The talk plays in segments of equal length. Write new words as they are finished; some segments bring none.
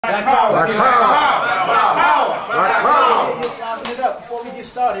Black power. Black power. Black power. Just liven it up before we get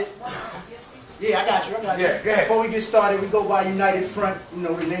started. Yeah, I got you. Yeah, go ahead. Before we get started, we go by United Front. You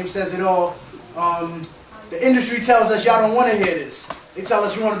know, the name says it all. The industry tells us y'all don't want to hear this. They tell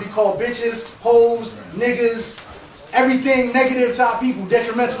us you want to be called bitches, hoes, niggas, everything negative to our people,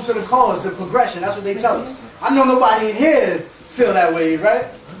 detrimental to the cause, the progression. That's what they tell us. I know nobody in here feel that way, right?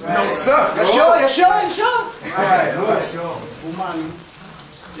 No, sir. You sure? You sure? You sure? All right, good.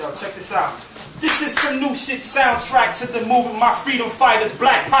 Yo, check this out. This is some new shit soundtrack to the movie My Freedom Fighters,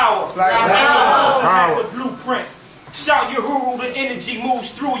 Black Power. Black Power. The blueprint. Shout your huru, the energy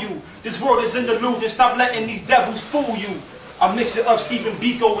moves through you. This world is an illusion, stop letting these devils fool you. A mixture of Stephen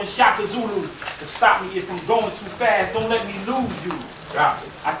Biko and Shaka Zulu. To stop me if I'm going too fast, don't let me lose you.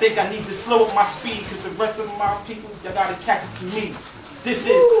 I think I need to slow up my speed because the rest of my people, y'all gotta catch it to me. This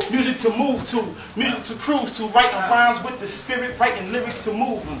is music to move to, music to cruise to, writing rhymes with the spirit, writing lyrics to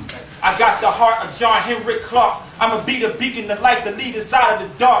move them. I got the heart of John Henry Clark. I'ma be the beacon, the light, the leaders out of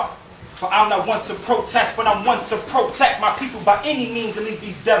the dark. But I'm not one to protest, but I'm one to protect my people by any means and leave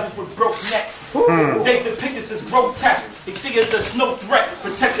these devils with broke necks. They depict us as grotesque. They see us as no threat,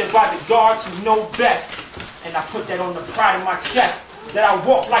 protected by the guards who know best. And I put that on the pride of my chest, that I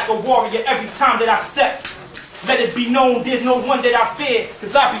walk like a warrior every time that I step. Let it be known there's no one that I fear,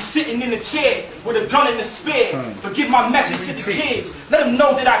 cause I be sitting in a chair with a gun and a spear. But give my message to the kids, let them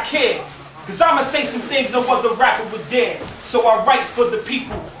know that I care. Cause I'ma say some things no other rapper would dare. So I write for the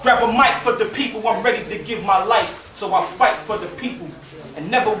people, grab a mic for the people, I'm ready to give my life. So I fight for the people, and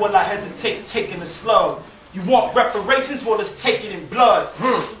never will I hesitate taking a slug. You want reparations? Well, let's take it in blood.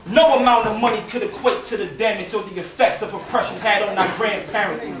 No amount of money could equate to the damage or the effects of oppression had on our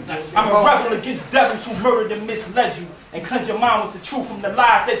grandparents. I'm a rebel against devils who murdered and misled you and cleanse your mind with the truth from the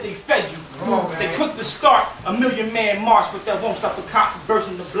lies that they fed you. They quick to start a million-man march, but that won't stop the cop from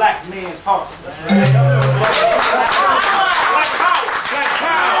bursting the black man's heart. Black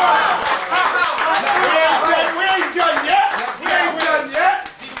power! We ain't done yet! We ain't done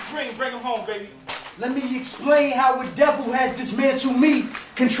yet! Bring him home, baby. Let me explain how a devil has dismantled me,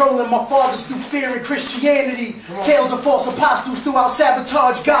 controlling my fathers through fear and Christianity. Tales of false apostles throughout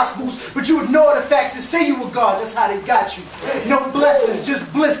sabotage gospels, but you ignore the fact to say you a God, that's how they got you. No blessings,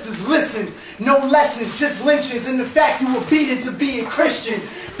 just blisters, listen. No lessons, just lynchings, and the fact you were beaten to being Christian.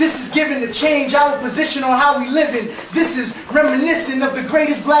 This is giving the change our position on how we living. This is reminiscent of the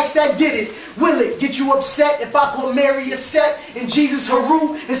greatest blacks that did it. Will it get you upset if I call Mary a set and Jesus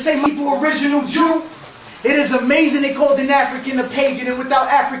Haru and say people original Jew? It is amazing they called an African a pagan, and without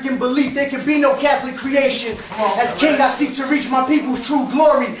African belief there could be no Catholic creation. As king I seek to reach my people's true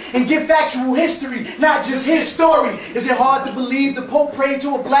glory and give factual history, not just his story. Is it hard to believe the Pope prayed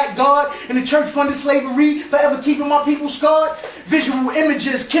to a black god and the church funded slavery, forever keeping my people scarred? Visual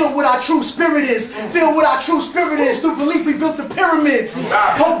images kill what our true spirit is, feel what our true spirit is. Through belief we built the pyramids.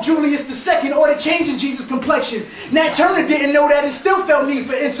 Pope Julius II ordered changing Jesus' complexion. Nat Turner didn't know that and still felt need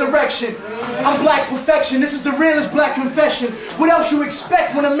for insurrection. I'm black perfection. This is the realest black confession. What else you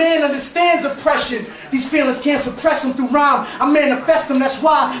expect when a man understands oppression? These feelings can't suppress them through rhyme. I manifest them, that's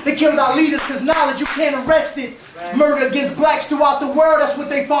why they killed our leaders, cause knowledge you can't arrest it. Murder against blacks throughout the world, that's what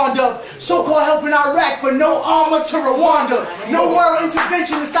they fond of. So-called helping Iraq, but no armor to Rwanda. No world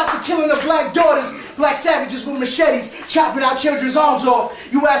intervention to stop the killing of black daughters. Black savages with machetes, chopping our children's arms off.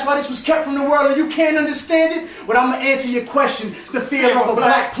 You ask why this was kept from the world and you can't understand it? Well, I'm going to answer your question. It's the fear of a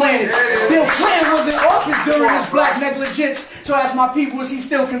black planet. Bill Clinton was in office during his black negligence. So ask my people, is he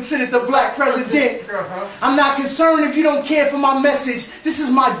still considered the black president? I'm not concerned if you don't care for my message. This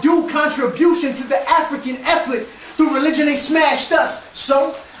is my due contribution to the African effort. Through religion they smashed us.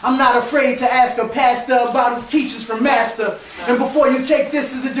 So I'm not afraid to ask a pastor about his teachings from master. And before you take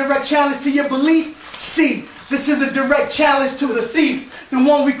this as a direct challenge to your belief, see, this is a direct challenge to the thief, the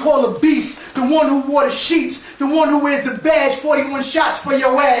one we call a beast, the one who wore the sheets, the one who wears the badge, 41 shots for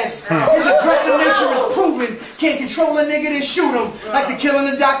your ass. His aggressive nature is proven. Can't control a nigga, then shoot him. Like the killing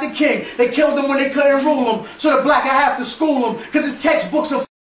of Dr. King. They killed him when they couldn't rule him. So the black I have to school him, cause his textbooks are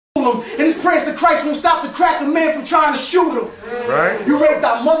him, and his prayers to Christ won't stop the crack of man from trying to shoot him. Right? You raped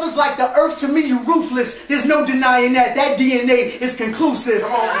our mothers like the earth, to me you ruthless. There's no denying that. That DNA is conclusive.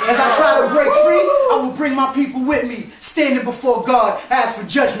 As I try to break free, I will bring my people with me, standing before God, ask for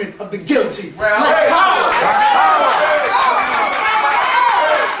judgment of the guilty. Black power!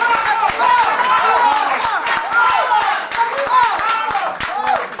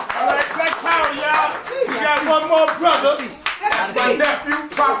 Black power, y'all. We got one more brother. That's my nephew,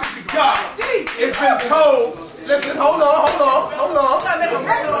 Prophet to God. It's been told. Listen, hold on. Hold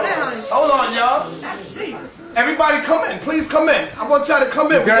on, y'all. Everybody come in. Please come in. I want y'all to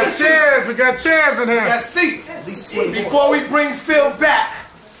come in. We got chairs. We got chairs in here. We got seats. Before we bring Phil back,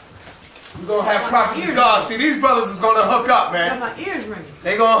 we're going to have Prophet to God. See, these brothers is going to hook up, man. My ears ringing.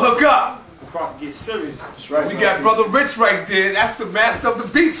 They going to hook up. It's about to get serious. That's right. We got Brother Rich right there. That's the master of the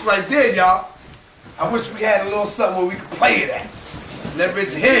beats right there, y'all. I wish we had a little something where we could play it at. Let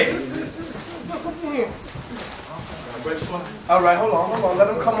Rich hear. All right, hold on. Let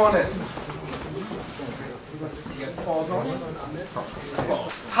him come on in. You got pause on?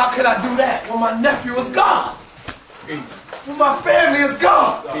 How could I do that when my nephew is gone? When my family is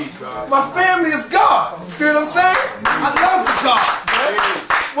gone? My family is gone. See what I'm saying? I love the gods, man.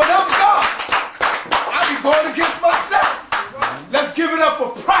 When I'm gone, I be going against myself. Let's give it up for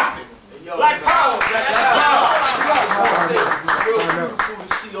Prophet. Black power. Black power. Real beautiful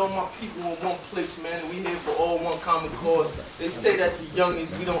to see all my people in one place, man. And we here for all one common cause. They say that the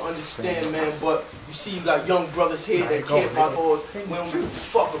youngins, we don't understand, man. But you see, you got young brothers here that care about ours. We don't give a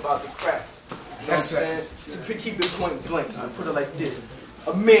fuck about the crap. You know what I'm saying? To keep it point blank, I put it like this.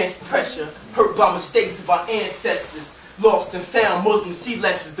 A man's pressure, hurt by mistakes of our ancestors. Lost and found, Muslim see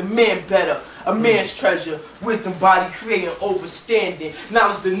less is the man better. A man's treasure, wisdom body creating overstanding.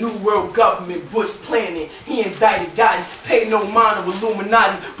 Knowledge the new world government, Bush planning. He indicted God, paid no mind of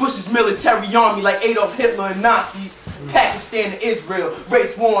Illuminati. Bush's military army like Adolf Hitler and Nazis. Pakistan and Israel,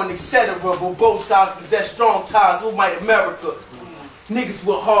 race war and etc. But both sides possess strong ties, who might America? Niggas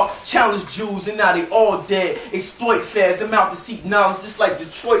with heart challenge Jews and now they all dead. Exploit fairs, I'm out to seek knowledge just like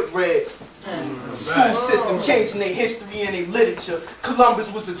Detroit read. School system changing their history and their literature.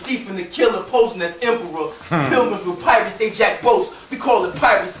 Columbus was a thief and a killer posing as emperor. Pilgrims were pirates, they jack boats. We call it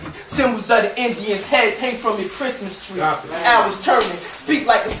piracy. Symbols of the Indians' heads hang from your Christmas tree. Hours turning, speak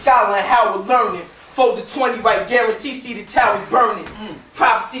like a scholar and how we're learning. Fold the 20 right, guarantee see the towers burning.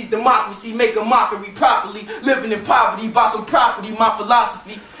 Prophecies, democracy, make a mockery properly. Living in poverty, buy some property, my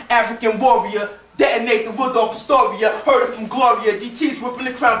philosophy. African warrior, detonate the Waldorf Astoria. Heard it from Gloria, DT's whipping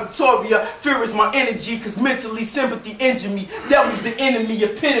the crown Victoria. Fear is my energy, cause mentally sympathy injure me. Devil's the enemy,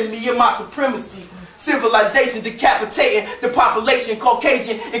 epitome of my supremacy. Civilization decapitating the population,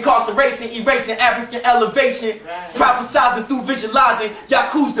 Caucasian incarceration, erasing African elevation, prophesizing through visualizing,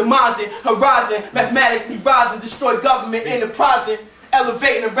 Yaku's demising, horizon, mathematically rising, destroy government enterprising,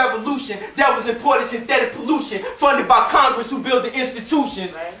 elevating a revolution, devils imported synthetic pollution, funded by Congress who build the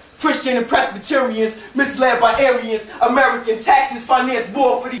institutions. Christian and Presbyterians, misled by Aryans, American taxes finance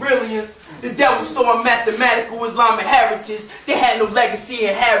war for the brilliance. The devil stole mathematical Islamic heritage. They had no legacy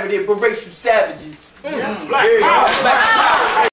inherited but racial savages. Black power.